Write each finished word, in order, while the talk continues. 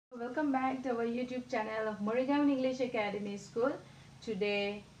Welcome back to our YouTube channel of Morrigan English Academy School.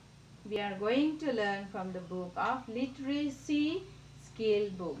 Today we are going to learn from the book of Literacy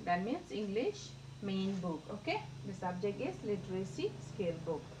Skill book. That means English main book. Okay, the subject is Literacy Skill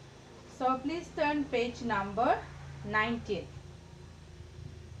book. So please turn page number 19.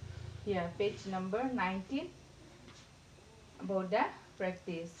 Here, page number 19 about the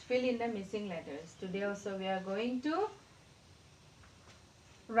practice. Fill in the missing letters. Today also we are going to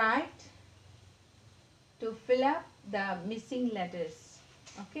write to fill up the missing letters.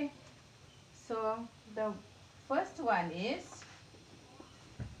 Okay, so the first one is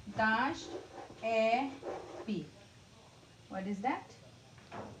dash a p. What is that?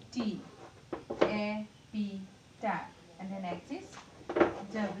 T a p tap, and the next is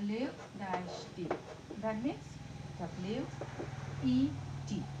w dash t. That means w e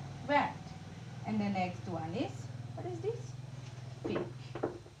t, wet. And the next one is, what is this? Pick.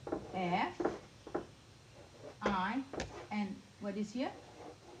 F I, and what is here?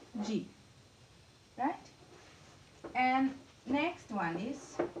 G, right? And next one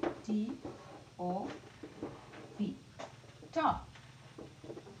is T O P, top.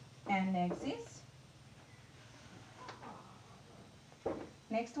 And next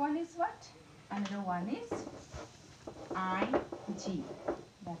one is what? Another one is I G.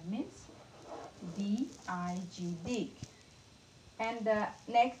 That means D I G, dig. And the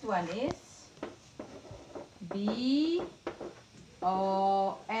next one is B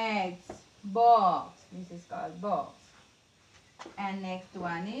O X, box. This is called box. And next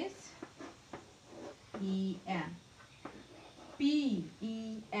one is E N, P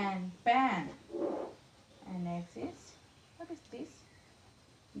E N, pen. And next is, what is this?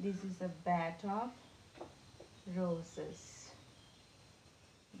 This is a bed of roses.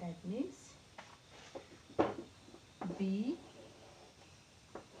 That means B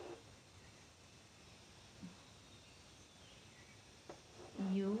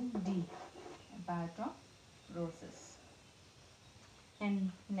U D, a bed of roses.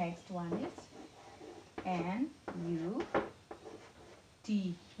 And next one is N U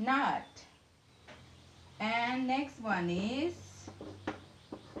T, nut. And next one is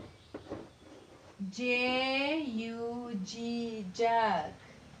J U G, jug.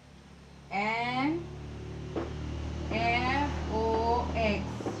 And F O X,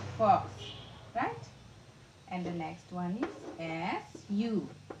 fox, right? And the next one is S U.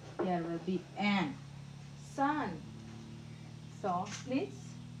 Here will be N, sun. So please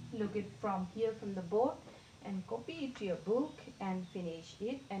look it from here from the board and copy it to your book and finish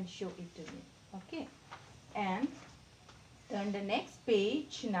it and show it to me. Okay. And turn the next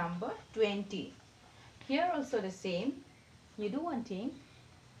page number 20. Here also the same. You do one thing.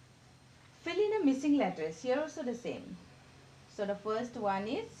 Fill in the missing letters. Here also the same. So the first one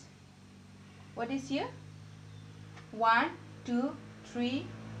is, what is here? 1, 2, 3,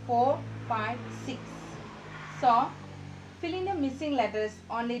 4, 5, 6. So fill in the missing letters.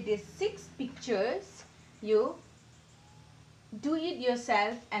 Only these 6 pictures. You do it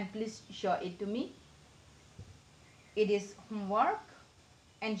yourself and please show it to me. It is homework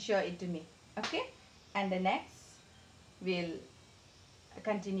and show it to me. Okay? And the next we'll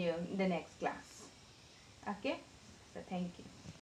continue in the next class. Okay? So thank you.